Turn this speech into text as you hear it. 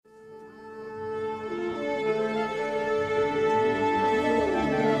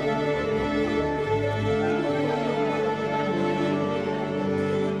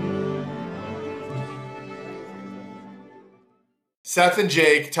Seth and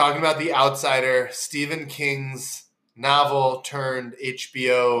Jake talking about The Outsider, Stephen King's novel turned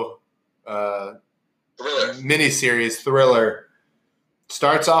HBO miniseries thriller.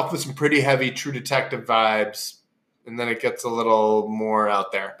 Starts off with some pretty heavy True Detective vibes, and then it gets a little more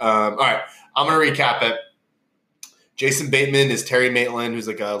out there. All right, I'm going to recap it. Jason Bateman is Terry Maitland, who's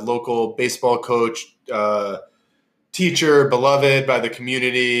like a local baseball coach, teacher, beloved by the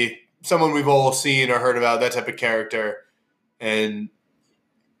community, someone we've all seen or heard about, that type of character. And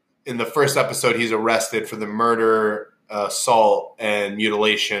in the first episode, he's arrested for the murder, assault, and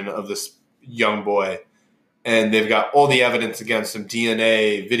mutilation of this young boy. And they've got all the evidence against him,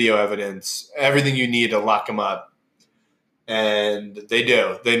 DNA, video evidence, everything you need to lock him up. And they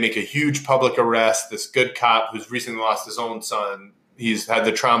do. They make a huge public arrest. This good cop who's recently lost his own son. He's had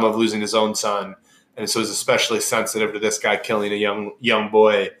the trauma of losing his own son. And so he's especially sensitive to this guy killing a young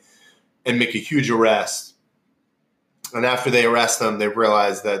boy, and make a huge arrest. And after they arrest him, they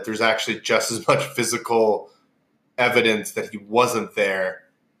realize that there's actually just as much physical evidence that he wasn't there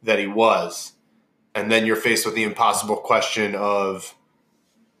that he was. And then you're faced with the impossible question of,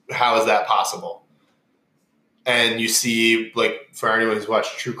 how is that possible? And you see, like, for anyone who's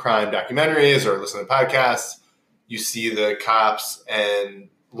watched true crime documentaries or listened to podcasts, you see the cops and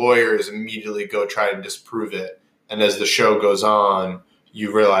lawyers immediately go try and disprove it. And as the show goes on,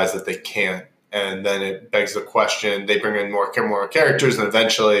 you realize that they can't. And then it begs the question, they bring in more characters, and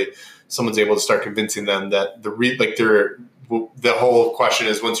eventually someone's able to start convincing them that the whole question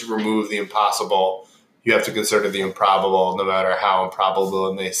is, once you remove the impossible, you have to consider the improbable, no matter how improbable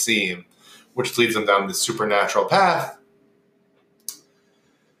it may seem, which leads them down this supernatural path.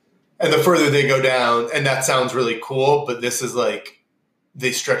 And the further they go down, and that sounds really cool, but this is like,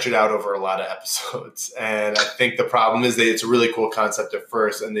 they stretch it out over a lot of episodes. And I think the problem is that it's a really cool concept at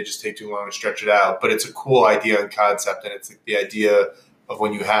first, and they just take too long to stretch it out. But it's a cool idea and concept, and it's like the idea of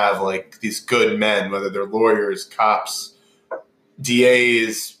when you have like these good men, whether they're lawyers, cops,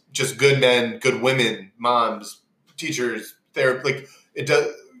 DAs, just good men, good women, moms, teachers. They're like,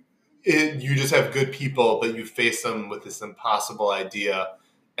 you just have good people, but you face them with this impossible idea.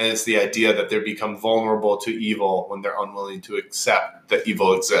 And it's the idea that they become vulnerable to evil when they're unwilling to accept that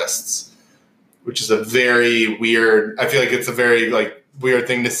evil exists, which is a very weird, I feel like it's a very like weird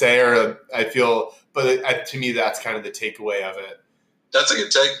thing to say, but to me, that's kind of the takeaway of it. That's a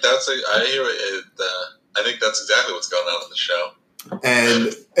good take. I hear it. I think that's exactly what's going on in the show.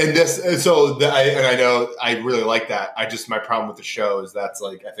 I know I really like that. My problem with the show is that's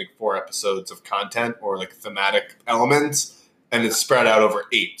like, I think 4 episodes of content or like thematic elements. And it's spread out over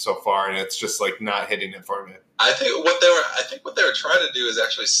 8 so far, and it's just like not hitting it for me. I think what they were trying to do is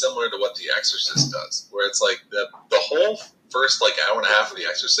actually similar to what The Exorcist does, where it's like the whole first like hour and a half of The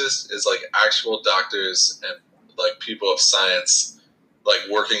Exorcist is like actual doctors and like people of science like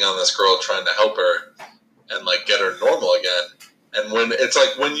working on this girl, trying to help her and like get her normal again. And when it's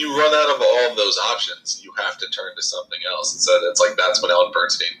like when you run out of all of those options, you have to turn to something else. And so it's like that's when Ellen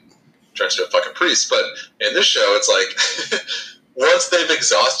Bernstein turns to a fucking priest. But in this show, it's like once they've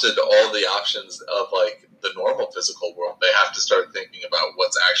exhausted all the options of like the normal physical world, they have to start thinking about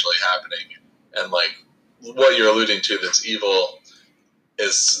what's actually happening. And like what you're alluding to, that's evil,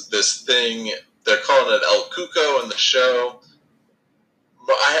 is this thing they're calling it El Cuco in the show.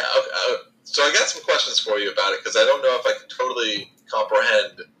 So I got some questions for you about it, because I don't know if I can totally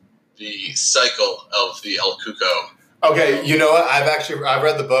comprehend the cycle of the El Cuco. Okay, you know what? I've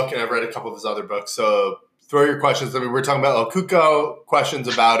read the book, and I've read a couple of his other books. So throw your questions. I mean, we're talking about El Cuco, questions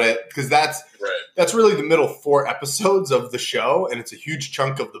about it, because that's really the middle 4 episodes of the show, and it's a huge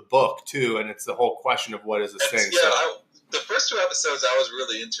chunk of the book too. And it's the whole question of what is this thing. Yeah, the first 2 episodes I was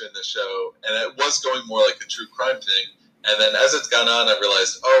really into in the show, and it was going more like a true crime thing. And then as it's gone on, I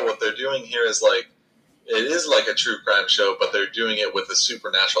realized, what they're doing here is like, it is like a true crime show, but they're doing it with a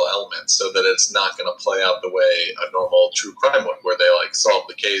supernatural element, so that it's not going to play out the way a normal true crime would, where they like solve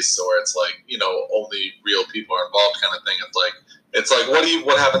the case, or it's like, only real people are involved kind of thing. It's like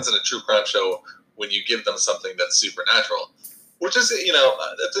what happens in a true crime show when you give them something that's supernatural, which is,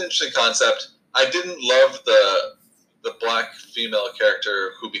 that's an interesting concept. I didn't love the black female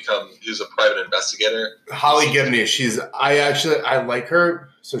character who's a private investigator. Holly Gibney. I like her.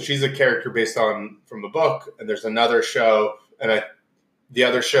 So she's a character based from the book, and there's another show, and the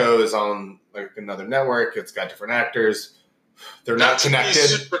other show is on like another network. It's got different actors. They're not connected.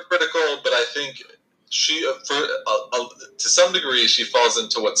 Super critical, but I think she, to some degree, she falls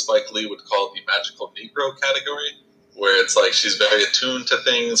into what Spike Lee would call the magical Negro category. where it's like she's very attuned to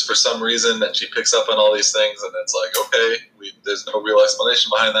things for some reason, and she picks up on all these things, and it's like, okay, there's no real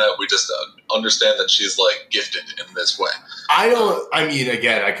explanation behind that. We just understand that she's like gifted in this way. I mean,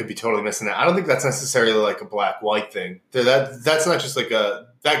 again, I could be totally missing that. I don't think that's necessarily like a black-white thing. That's not just like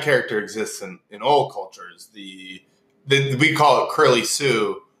that character exists in all cultures. We call it Curly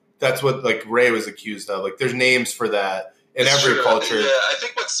Sue. That's what like Ray was accused of. Like there's names for that in every culture. Yeah, I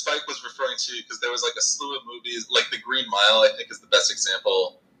think what Spike was referring to, because there was like a slew of movies, like The Green Mile, I think is the best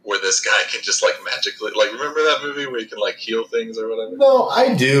example, where this guy can just like magically, like, remember that movie where he can like heal things or whatever? No,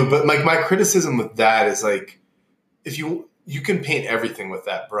 I do, but like my criticism with that is like, if you can paint everything with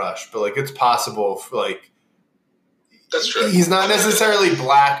that brush, but like it's possible for like, that's true. He's not necessarily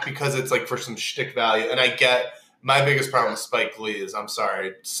black because it's like for some shtick value, and I get. My biggest problem with Spike Lee is, I'm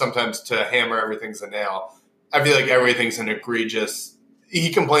sorry, sometimes to hammer everything's a nail. I feel like everything's an egregious.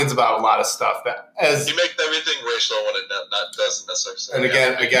 He complains about a lot of stuff that as he makes everything racial when it doesn't necessarily. And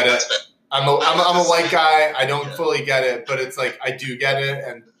again, I get it. I'm a white guy. I don't fully get it, but it's like I do get it,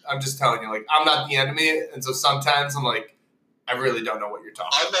 and I'm just telling you, like I'm not the enemy, and so sometimes I'm like, I really don't know what you're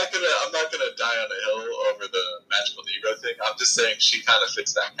talking. I'm not gonna die on a hill over the magical Negro thing. I'm just saying she kind of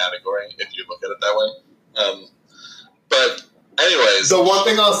fits that category if you look at it that way. But anyways, the one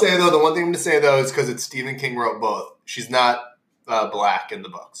thing I'm going to say though, is because it's Stephen King wrote both. She's not black in the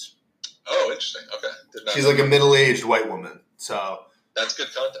books. Oh, interesting. Okay, she's like a middle-aged white woman, so that's good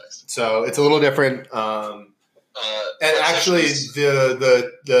context. So it's a little different. And actually,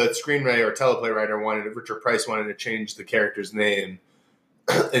 the screenwriter or teleplay writer Richard Price wanted to change the character's name,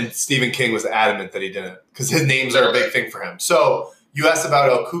 and Stephen King was adamant that he didn't because his names are a big thing for him. So. You asked about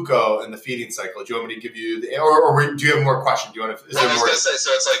El Cuco and the feeding cycle. Do you want me to give you or do you have more questions? Do you want to? I was going to say,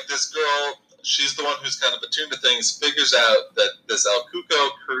 so it's like this girl. She's the one who's kind of attuned to things. Figures out that this El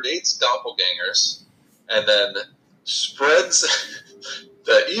Cuco creates doppelgangers, and then spreads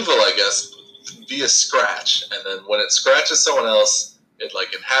the evil, I guess, via scratch. And then when it scratches someone else, it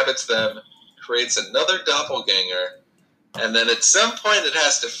like inhabits them, creates another doppelganger, and then at some point it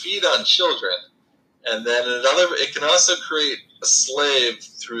has to feed on children. And then it can also create a slave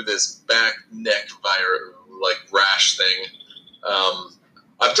through this back neck rash thing.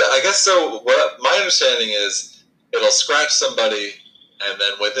 I guess so. What my understanding is, it'll scratch somebody, and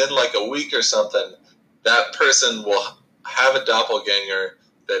then within like a week or something, that person will have a doppelganger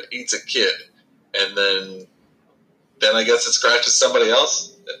that eats a kid, and then I guess it scratches somebody else.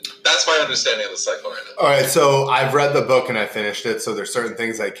 That's my understanding of the cycle right now. All right, so I've read the book and I finished it, so there's certain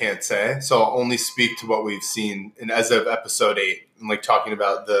things I can't say. So I'll only speak to what we've seen as of episode 8, and like talking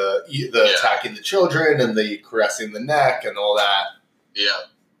about the attacking the children and the caressing the neck and all that. Yeah.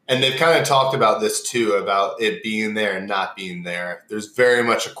 And they've kind of talked about this too, about it being there and not being there. There's very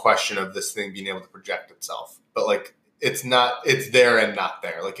much a question of this thing being able to project itself, but like it's there and not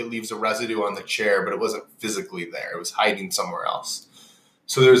there. Like it leaves a residue on the chair, but it wasn't physically there. It was hiding somewhere else.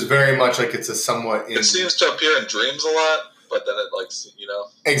 So there's very much like it's a somewhat. It seems to appear in dreams a lot, but then it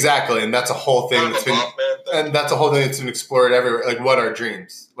exactly, and that's a whole thing. That's a whole thing that's been explored everywhere. Like, what are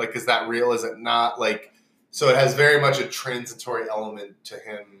dreams? Like, is that real? Is it not? Like, so it has very much a transitory element to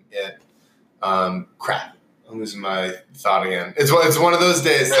him. Crap, I'm losing my thought again. It's one of those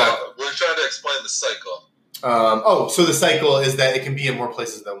days. Well, we're trying to explain the cycle. So the cycle is that it can be in more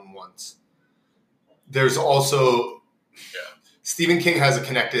places than once. There's also. Stephen King has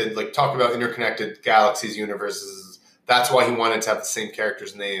talk about interconnected galaxies, universes. That's why he wanted to have the same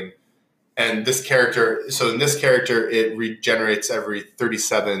character's name. And in this character, it regenerates every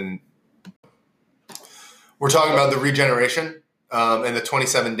 37. We're talking about the regeneration and the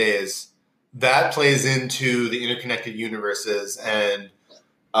 27 days. That plays into the interconnected universes and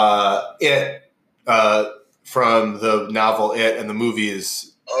from the novel It and the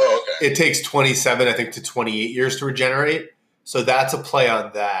movies. Oh, okay. It takes 27, I think, to 28 years to regenerate. So that's a play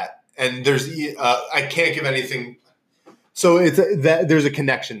on that, and there's I can't give anything. So there's a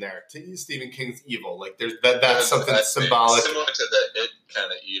connection there to Stephen King's evil. Like that's something symbolic, similar to the It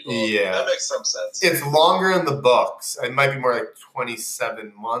kind of evil. Yeah, that makes some sense. It's longer in the books. It might be more like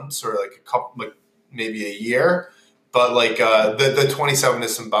 27 months or like a couple, like maybe a year. But like the 27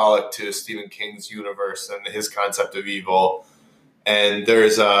 is symbolic to Stephen King's universe and his concept of evil. And they've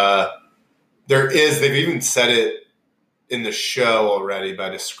even said it in the show already by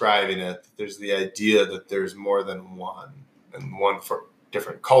describing it. There's the idea that there's more than one, and one for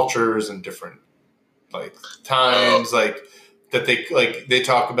different cultures and different like times. Like that they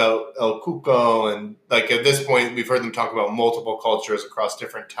talk about El Cuco, and like at this point we've heard them talk about multiple cultures across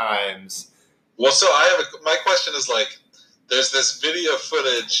different times. Well, so my question is like, there's this video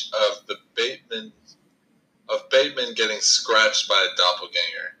footage of the Bateman of Bateman getting scratched by a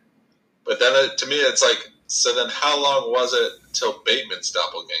doppelganger. But then to me, it's like, so then how long was it till Bateman's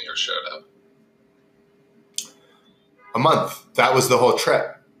doppelganger showed up? A month. That was the whole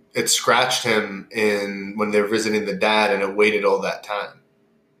trip. It scratched him when they were visiting the dad, and it waited all that time.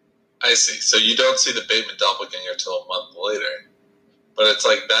 I see. So you don't see the Bateman doppelganger till a month later. But it's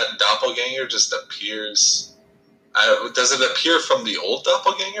like that doppelganger just appears. Does it appear from the old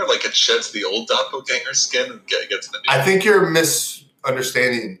doppelganger? Like it sheds the old doppelganger skin and gets the new? I think you're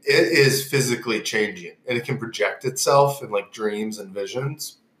misunderstanding. It is physically changing, and it can project itself in like dreams and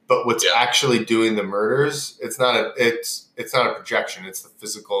visions. But what's actually doing the murders? It's not a projection. It's the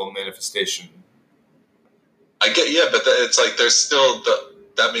physical manifestation. I get but it's like there's still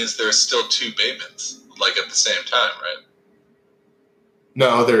that means there's still two Batemans like at the same time, right?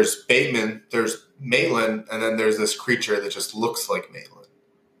 No, there's Bateman, there's Maitland, and then there's this creature that just looks like Maitland.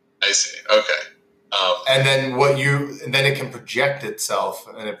 I see. Okay. And then then it can project itself,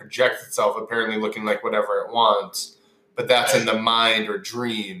 and it projects itself apparently looking like whatever it wants, but that's in the mind or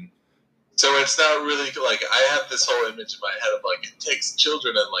dream. So it's not really like I have this whole image in my head of like it takes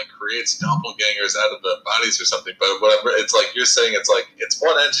children and like creates doppelgangers out of the bodies or something. But whatever, it's like you're saying it's like it's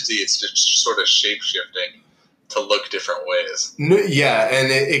one entity. It's just sort of shape shifting to look different ways. Yeah, and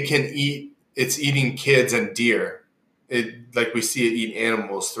it can eat. It's eating kids and deer. It like we see it eat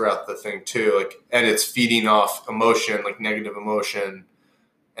animals throughout the thing too. Like, and it's feeding off emotion, like negative emotion.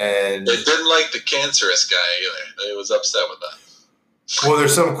 And it didn't like the cancerous guy either. It was upset with that. Well,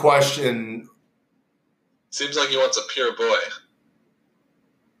 there's some question. Seems like he wants a pure boy.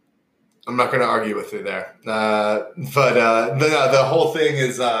 I'm not going to argue with you there. But the whole thing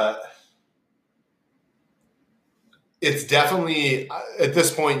is it's definitely, at this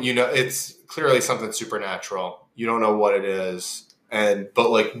point, it's clearly something supernatural. You don't know what it is.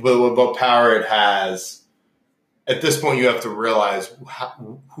 But what power it has, at this point, you have to realize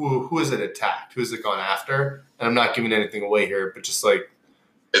who is it attacked? Who is it gone after? And I'm not giving anything away here, but just like...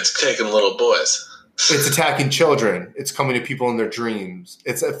 It's taking little boys. It's attacking children. It's coming to people in their dreams.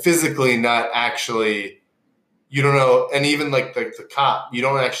 It's physically not actually... You don't know. And even like the cop, you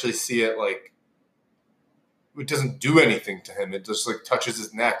don't actually see it like... It doesn't do anything to him. It just like touches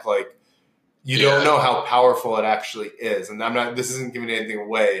his neck. Like you don't know how powerful it actually is. And this isn't giving anything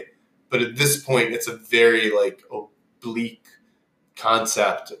away. But at this point, it's a very like oblique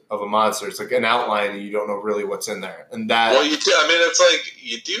concept of a monster. It's like an outline, and you don't know really what's in there. And that, well, you do. I mean, it's like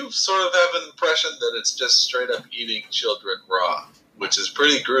you do sort of have an impression that it's just straight up eating children raw, which is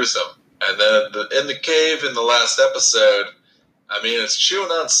pretty gruesome. And then in the cave in the last episode, I mean, it's chewing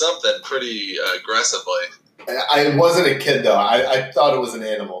on something pretty aggressively. I wasn't a kid though. I thought it was an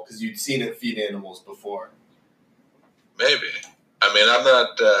animal because you'd seen it feed animals before. Maybe. I mean, I'm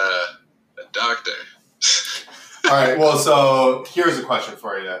not a doctor. All right. Well, so here's a question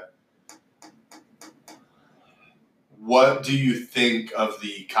for you. What do you think of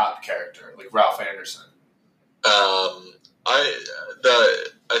the cop character, like Ralph Anderson? I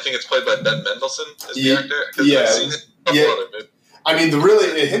think it's played by Ben Mendelsohn as the actor. Yeah. I've seen it I mean,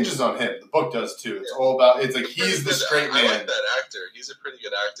 it hinges on him. The book does too. It's all about. It's like he's the straight man. I like that actor. He's a pretty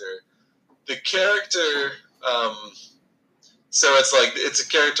good actor. The character. So it's a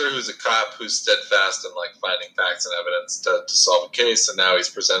character who's a cop who's steadfast in like finding facts and evidence to solve a case, and now he's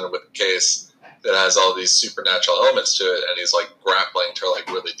presented with a case that has all these supernatural elements to it, and he's like grappling to like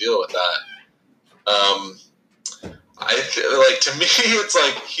really deal with that. To me, it's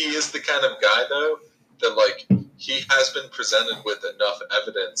like he is the kind of guy though that like he has been presented with enough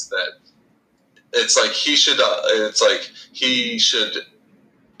evidence that it's like he should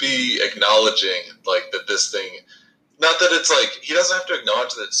be acknowledging like that this thing. Not that it's like he doesn't have to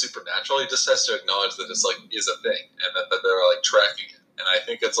acknowledge that it's supernatural. He just has to acknowledge that it's like is a thing, and that they're like tracking it. And I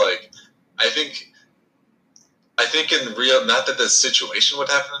think it's like I think in real, not that this situation would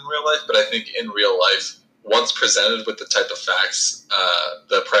happen in real life, but I think in real life, once presented with the type of facts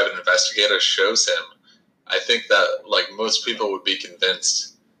the private investigator shows him, I think that like most people would be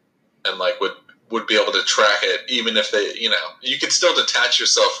convinced and like would be able to track it, even if they, you could still detach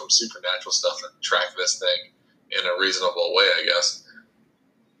yourself from supernatural stuff and track this thing in a reasonable way, I guess.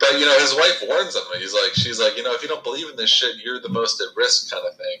 But, his wife warns him. She's like, if you don't believe in this shit, you're the most at risk kind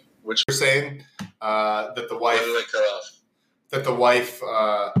of thing. Which you're saying that the wife... What did I cut off? That the wife,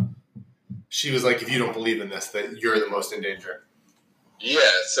 she was like, if you don't believe in this, that you're the most in danger.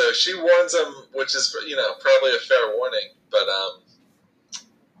 Yeah, so she warns him, which is, probably a fair warning. But,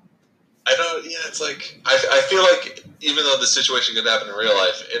 I don't, it's like, I feel like even though the situation could happen in real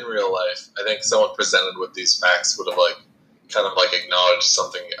life, I think someone presented with these facts would have, like, kind of like acknowledged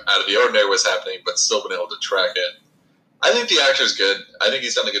something out of the ordinary was happening, but still been able to track it. I think the actor's good. I think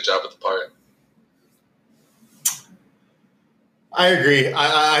he's done a good job with the part. I agree.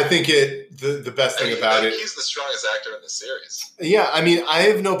 I think the best thing about it. He's the strongest actor in the series. Yeah, I mean, I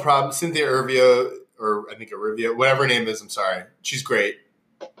have no problem. Cynthia Erivo, or I think Erivo, whatever her name is, I'm sorry. She's great.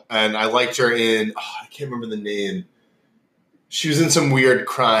 And I liked her in, I can't remember the name. She was in some weird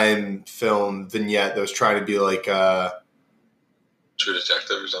crime film vignette that was trying to be like True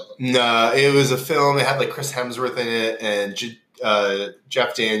Detective or something? No, it was a film. It had like Chris Hemsworth in it and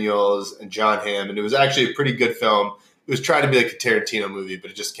Jeff Daniels and John Hamm. And it was actually a pretty good film. It was trying to be like a Tarantino movie, but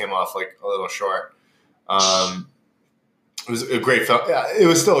it just came off like a little short. It was a great film. Yeah, it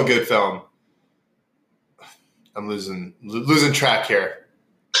was still a good film. I'm losing track here.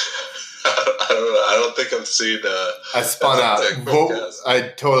 I don't think I've seen. I spun out.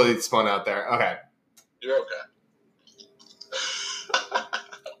 I totally spun out there. Okay. You're okay.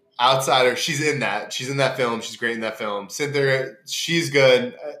 Outsider. She's in that. She's in that film. She's great in that film. Cynthia, she's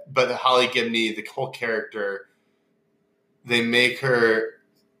good, but Holly Gibney, the whole character, they make her.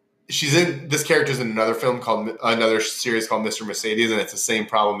 She's in. This character's in another series called Mr. Mercedes, and it's the same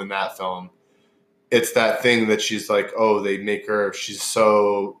problem in that film. It's that thing that she's like, they make her. She's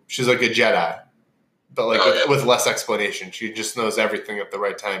like a Jedi, but like with less explanation. She just knows everything at the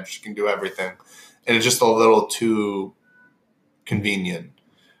right time. She can do everything, and it's just a little too convenient.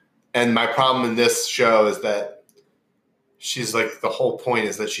 And my problem in this show is that she's like, the whole point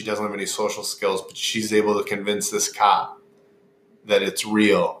is that she doesn't have any social skills, but she's able to convince this cop that it's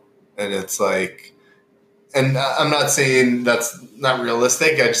real. And it's like, and I'm not saying that's not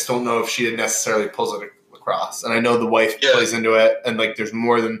realistic. I just don't know if she necessarily pulls it across. And I know the wife plays into it, and like there's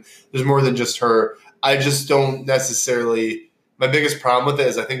more than just her. I just don't necessarily. My biggest problem with it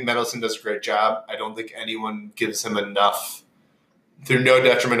is I think Mendelsohn does a great job. I don't think anyone gives him enough. Through no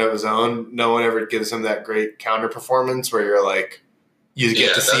detriment of his own, no one ever gives him that great counter performance where you're like, you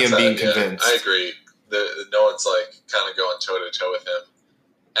get to see him being convinced. I agree. No one's like kind of going toe to toe with him,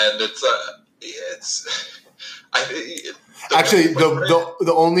 and actually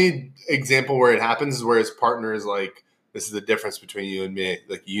the only example where it happens is where his partner is like, "This is the difference between you and me.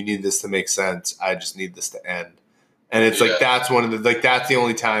 Like, you need this to make sense. I just need this to end." And it's like that's that's the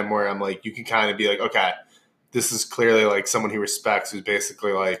only time where I'm like, you can kind of be like, okay. This is clearly like someone he respects, who's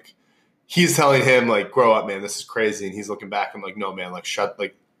basically like, he's telling him like, grow up, man, this is crazy. And he's looking back and like, no, man, like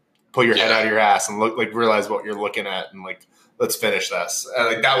pull your head out of your ass and realize what you're looking at and like, let's finish this. And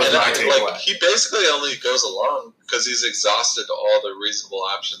like, that was my takeaway. Like, he basically only goes along because he's exhausted all the reasonable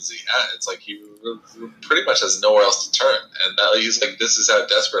options he had. It's like he pretty much has nowhere else to turn. And now he's like, this is how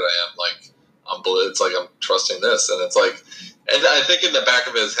desperate I am. Like, it's like I'm trusting this. And it's like, and I think in the back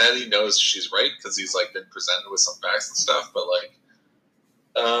of his head, he knows she's right because he's like been presented with some facts and stuff. But like,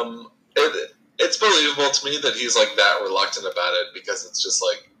 it's believable to me that he's like that reluctant about it because it's just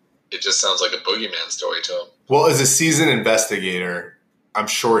like, it just sounds like a boogeyman story to him. Well, as a seasoned investigator, I'm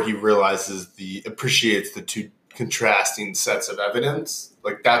sure he appreciates the two contrasting sets of evidence.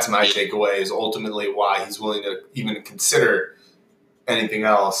 Like, that's my takeaway, is ultimately why he's willing to even consider anything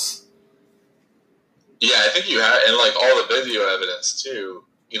else. Yeah, I think you have, and like all the video evidence too.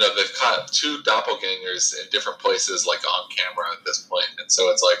 You know, they've caught two doppelgangers in different places, like on camera at this point. And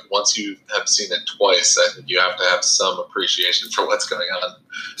so it's like, once you have seen it twice, I think you have to have some appreciation for what's going on.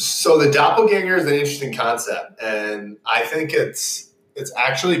 So the doppelganger is an interesting concept, and I think it's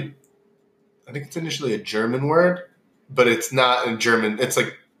initially a German word, but it's not in German. It's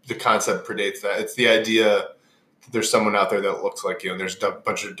like the concept predates that. It's the idea that there's someone out there that looks like you, and there's a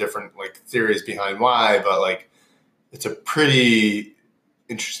bunch of different like theories behind why, but like it's a pretty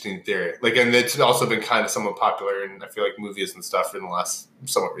interesting theory. Like, and it's also been kind of somewhat popular in, I feel like, movies and stuff in the last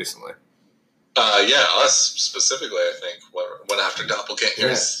somewhat recently. Yeah, us specifically, I think, went after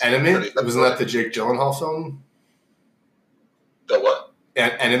doppelgangers. Yeah. Enemy? Wasn't that the Jake Gyllenhaal film? The what?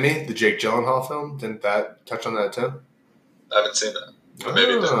 Enemy, the Jake Gyllenhaal film. Didn't that touch on that too? I haven't seen that. But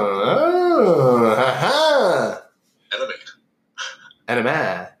maybe it did. Enemy.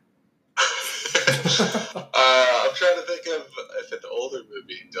 I'm trying to think of if an older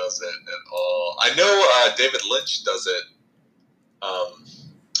movie does it at all. I know David Lynch does it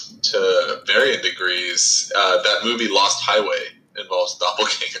to varying degrees. That movie Lost Highway involves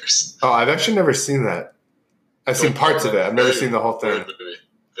doppelgangers. Oh, I've actually never seen that. I've seen parts of it. I've never seen the whole thing. Weird movie.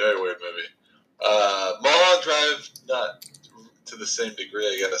 Very weird movie. Mulholland Drive, not to the same degree,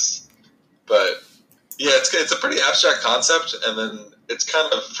 I guess. But yeah, it's a pretty abstract concept, and then it's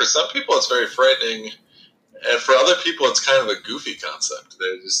kind of, for some people, it's very frightening, and for other people, it's kind of a goofy concept.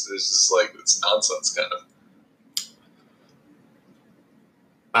 It's just like, it's nonsense, kind of.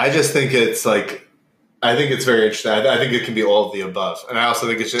 I just think it's like, I think it's very interesting. I think it can be all of the above, and I also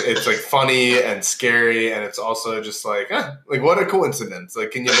think it's like funny and scary, and it's also just like what a coincidence!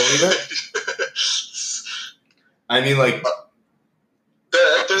 Like, can you believe it? I mean, like,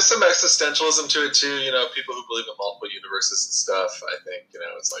 there's some existentialism to it too. You know, people who believe in multiple universes and stuff. I think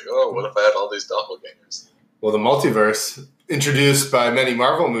it's like, oh, what if I had all these doppelgangers? Well, the multiverse introduced by many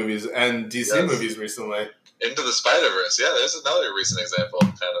Marvel movies and DC movies recently. Into the Spider-Verse. Yeah, there's another recent example.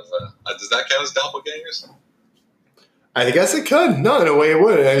 Kind of does that count as doppelgangers? I guess it could. No, in a way it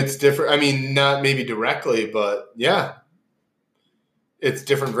would. It's different. I mean, not maybe directly, but yeah, it's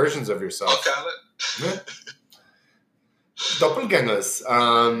different versions of yourself. I'll count it. Doppelgangers.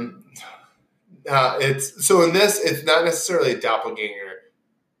 It's so in this, it's not necessarily a doppelganger.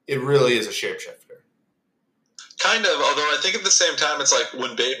 It really is a shapeshifter. Kind of, although I think at the same time, it's like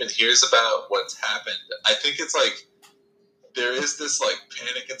when Bateman hears about what's happened, I think it's like there is this like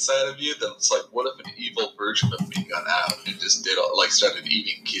panic inside of you that's like, what if an evil version of me got out and just started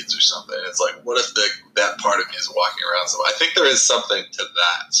eating kids or something? It's like, what if that part of me is walking around? So I think there is something to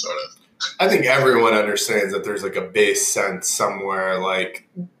that sort of. I think everyone understands that there's like a base sense somewhere like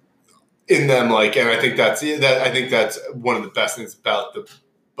in them, like, and I think that's one of the best things about the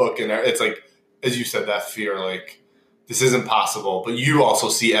book, and it's like, as you said, that fear, like, this isn't possible, but you also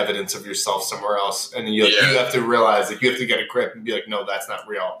see evidence of yourself somewhere else, and you have to realize, like, you have to get a grip and be like, no, that's not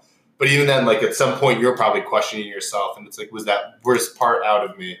real. But even then, like, at some point, you're probably questioning yourself, and it's like, was that worst part out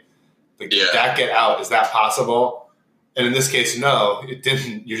of me? Like, did that get out? Is that possible? And in this case, no, it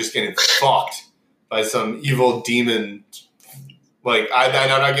didn't. You're just getting fucked by some evil demon. Like, I'm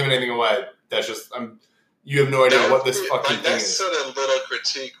not giving anything away. That's just, you have no idea what this fucking thing is. My next sort of little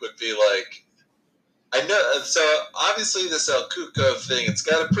critique would be like, I know, so obviously this El Cuco thing, it's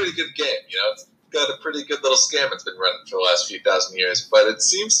got a pretty good game, it's got a pretty good little scam it's been running for the last few thousand years, but it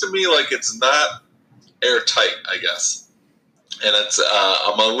seems to me like it's not airtight, I guess. And it's,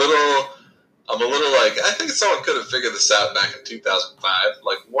 I'm a little like, I think someone could have figured this out back in 2005.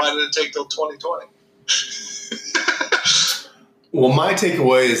 Like, why did it take till 2020? Well, my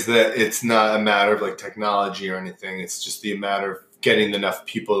takeaway is that it's not a matter of like technology or anything. It's just the matter of getting enough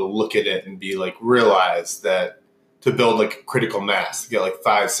people to look at it and be like, realize that to build like a critical mass, to get like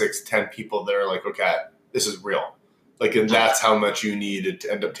 5, 6, 10 people that are like, okay, this is real. Like, and that's how much you need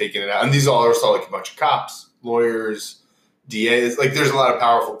to end up taking it out. And these all are also like a bunch of cops, lawyers, DAs. Like, there's a lot of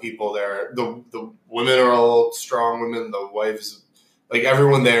powerful people there. The women are all strong women. The wives, like,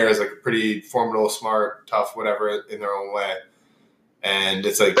 everyone there is like pretty formidable, smart, tough, whatever in their own way. And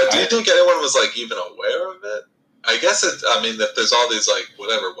it's like, but do you think anyone was like even aware of it? I guess if there's all these like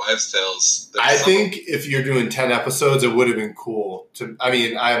whatever wives' tales. I think if you're doing 10 episodes, it would have been cool to. I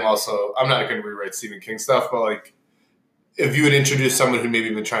mean, I'm not going to rewrite Stephen King stuff, but like, if you had introduced someone who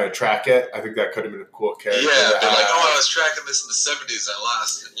maybe been trying to track it, I think that could have been a cool character. Yeah, they're like, I was tracking this in the 70s, and I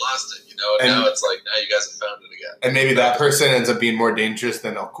lost it, and now it's like, now you guys have found it again. And maybe that person ends up being more dangerous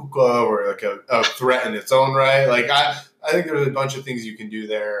than El Cuco, or like a threat in its own right. Like, I think there's a bunch of things you can do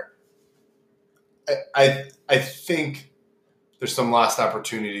there. I think there's some lost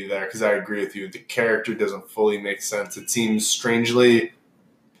opportunity there, because I agree with you. The character doesn't fully make sense. It seems strangely,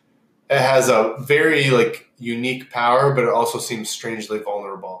 it has a very like unique power, but it also seems strangely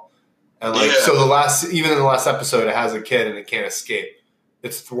vulnerable. And like, so even in the last episode, it has a kid and it can't escape.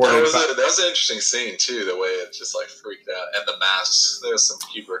 It's thwarted. That was an interesting scene too. The way it just like freaked out, and the masks. There's some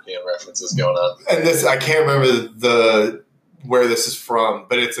Kubrickian references going on. And this, I can't remember where this is from,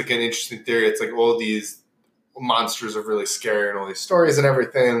 but it's like an interesting theory. It's like all these monsters are really scary and all these stories and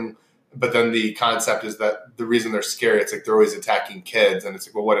everything. But then the concept is that the reason they're scary, it's like they're always attacking kids. And it's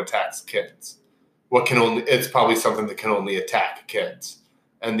like, well, what attacks kids? It's probably something that can only attack kids.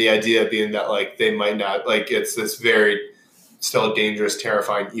 And the idea being that like they might not, like, it's this very still dangerous,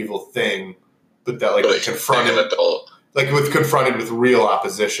 terrifying, evil thing, but that like confronted with real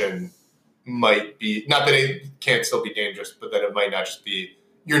opposition might be, not that it can't still be dangerous, but that it might not just be,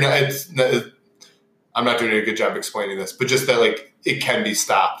 I'm not doing a good job explaining this, but just that like it can be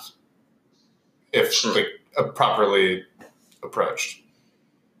stopped if like properly approached.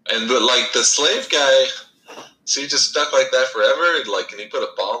 But like the slave guy, so he just stuck like that forever? Like, can he put a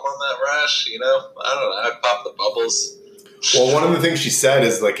bomb on that rash? I don't know. I'd pop the bubbles. Well, one of the things she said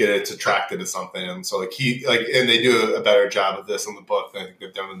is like it's attracted to something, and so like and they do a better job of this in the book than I think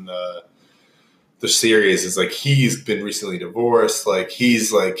they've done in the series. Is like he's been recently divorced, like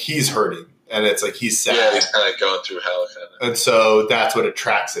he's hurting, and it's like he's sad. Yeah, he's kind of going through hell, and so that's what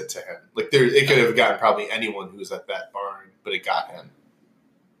attracts it to him. Like it could have gotten probably anyone who was at that barn, but it got him.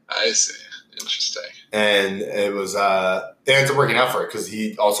 I see. Interesting. And it was it ends up working out for it because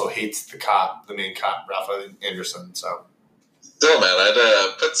he also hates the main cop, Ralph Anderson. So still, man,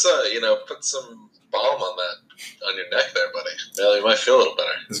 I'd put some balm on your neck there, buddy. Well, you might feel a little better.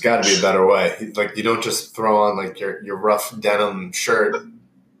 There's got to be a better way. Like, you don't just throw on like your rough denim shirt.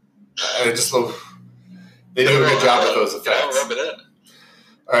 I just love. They do a good job with those effects. Rub it in.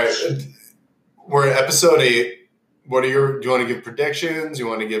 All right, we're at episode 8. Do you want to give predictions? You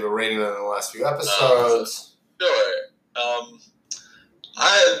want to give a rating on the last few episodes? Sure.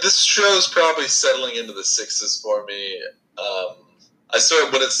 This show's probably settling into the 6s for me.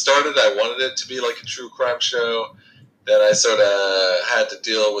 When it started, I wanted it to be like a true crime show. Then I sort of had to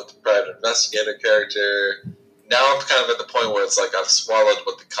deal with the private investigator character. Now I'm kind of at the point where it's like I've swallowed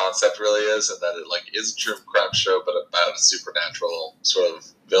what the concept really is, and that it like is a true crime show, but about a supernatural sort of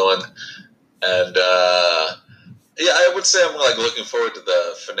villain. And I would say I'm like looking forward to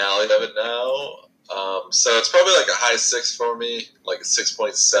the finale of it now. So it's probably like a high 6 for me, like a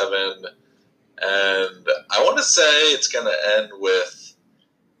 6.7. And I want to say it's going to end with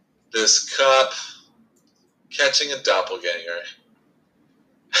this cop catching a doppelganger,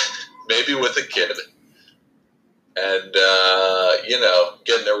 maybe with a kid, and,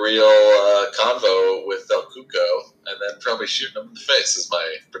 getting a real convo with El Cuco, and then probably shooting him in the face is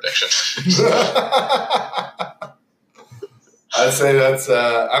my prediction. I'd say that's.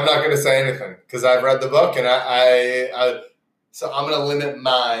 I'm not going to say anything because I've read the book, and so I'm going to limit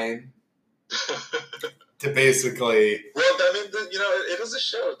mine to basically. Well, I mean, it is a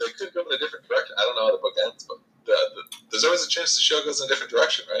show. They could go in a different direction. I don't know how the book ends, but there's always a chance the show goes in a different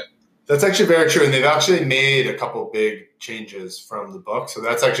direction, right? That's actually very true, and they've actually made a couple big changes from the book, so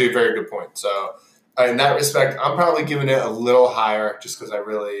that's actually a very good point. So, in that respect, I'm probably giving it a little higher, just because I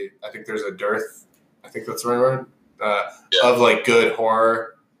think there's a dearth. I think that's the right word. Of like good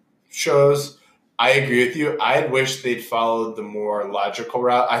horror shows. I agree with you. I wish they'd followed the more logical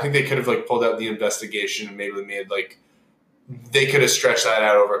route. I think they could have like pulled out the investigation and maybe made like they could have stretched that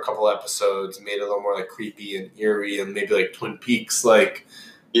out over a couple episodes, made it a little more like creepy and eerie, and maybe like Twin Peaks, like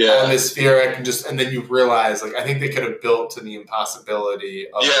atmospheric, and then you realize like I think they could have built to the impossibility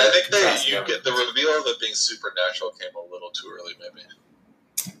of I think the reveal of it being supernatural came a little too early, maybe.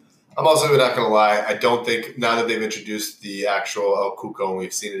 I'm also not going to lie. I don't think, now that they've introduced the actual El Cuco and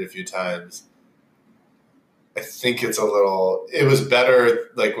we've seen it a few times, I think it was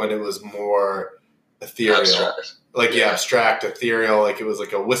better like when it was more ethereal. Abstract. Abstract, ethereal, like it was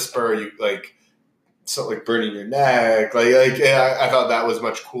like a whisper, you like, so like burning your neck. I thought that was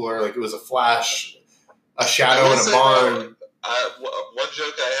much cooler. Like it was a flash, a shadow in a barn. One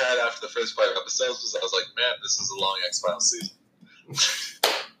joke I had after the first 5 episodes was I was like, man, this is a long X-Files season.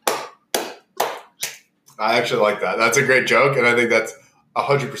 I actually like that. That's a great joke, and I think that's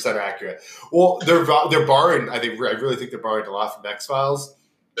 100% accurate. Well, they're borrowing. I really think they're borrowing a lot from X-Files.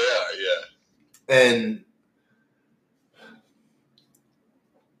 They are, yeah. And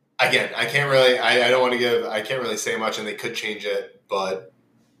again, I can't really. I don't want to give. I can't really say much, and they could change it, but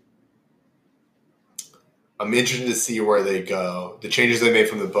I'm interested to see where they go. The changes they made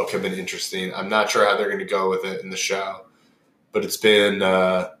from the book have been interesting. I'm not sure how they're going to go with it in the show, but it's been.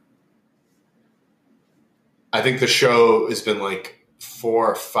 I think the show has been like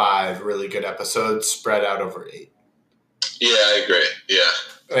 4 or 5 really good episodes spread out over 8. Yeah, I agree. Yeah.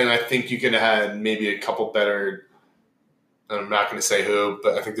 And I think you could have had maybe a couple better, and I'm not going to say who,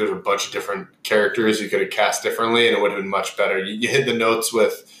 but I think there's a bunch of different characters you could have cast differently, and it would have been much better. You hit the notes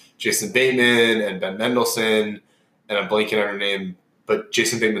with Jason Bateman and Ben Mendelsohn, and I'm blanking on her name, but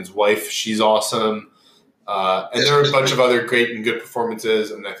Jason Bateman's wife, she's awesome. And there are a bunch of other great and good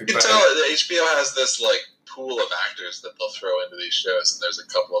performances. And I think you can tell that HBO has this like pool of actors that they'll throw into these shows, and there's a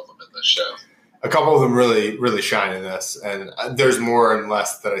couple of them in this show. A couple of them really, really shine in this, and there's more and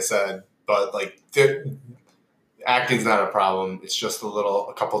less that I said, but like acting's not a problem. It's just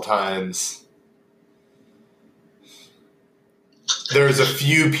a couple times. There's a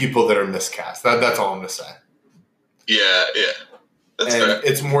few people that are miscast. That's all I'm going to say. Yeah. That's fair.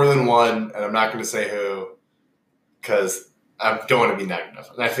 It's more than one, and I'm not going to say who, because I don't want to be negative.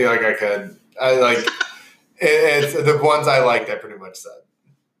 And I feel like I could. It's the ones I liked. I pretty much said.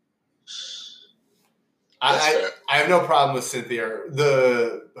 I have no problem with Cynthia.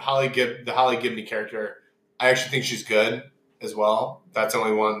 The Holly Gibney character, I actually think she's good as well. That's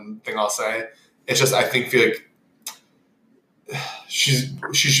only one thing I'll say. It's just I feel like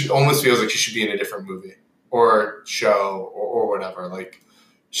she almost feels like she should be in a different movie or show or whatever. Like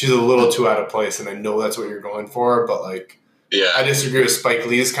she's a little too out of place, and I know that's what you're going for. But like, I disagree with Spike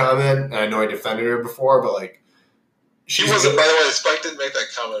Lee's comment, and I know I defended her before, but like, He wasn't, by the way, Spike didn't make that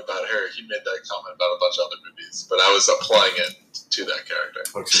comment about her. He made that comment about a bunch of other movies, but I was applying it to that character.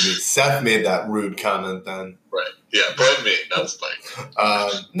 Seth made that rude comment then. Right. Yeah, blame me, not Spike.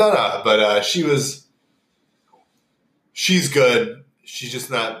 No, but she's good. She's just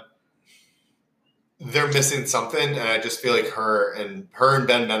not. They're missing something, and I just feel like her and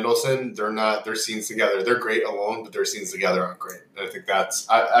Ben Mendelsohn, their scenes together. They're great alone, but their scenes together aren't great. And I think that's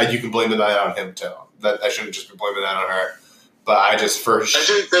you can blame that on him too. That I shouldn't just be blaming that on her. But I do have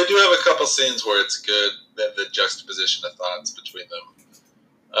a couple scenes where it's good, the juxtaposition of thoughts between them.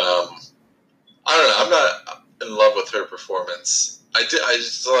 I don't know. I'm not in love with her performance. I get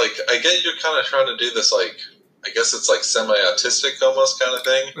you're kind of trying to do this, like, I guess it's like semi-autistic almost kind of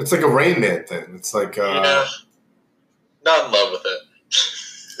thing. It's like a Rain Man thing. It's like yeah, not in love with it.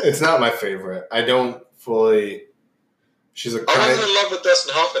 It's not my favorite. I don't fully. I wasn't in love with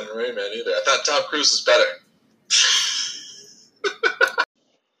Dustin Hoffman in Rain Man either. I thought Tom Cruise was better.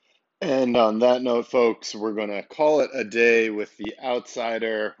 And on that note, folks, we're going to call it a day with The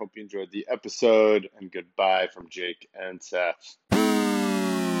Outsider. Hope you enjoyed the episode, and goodbye from Jake and Seth.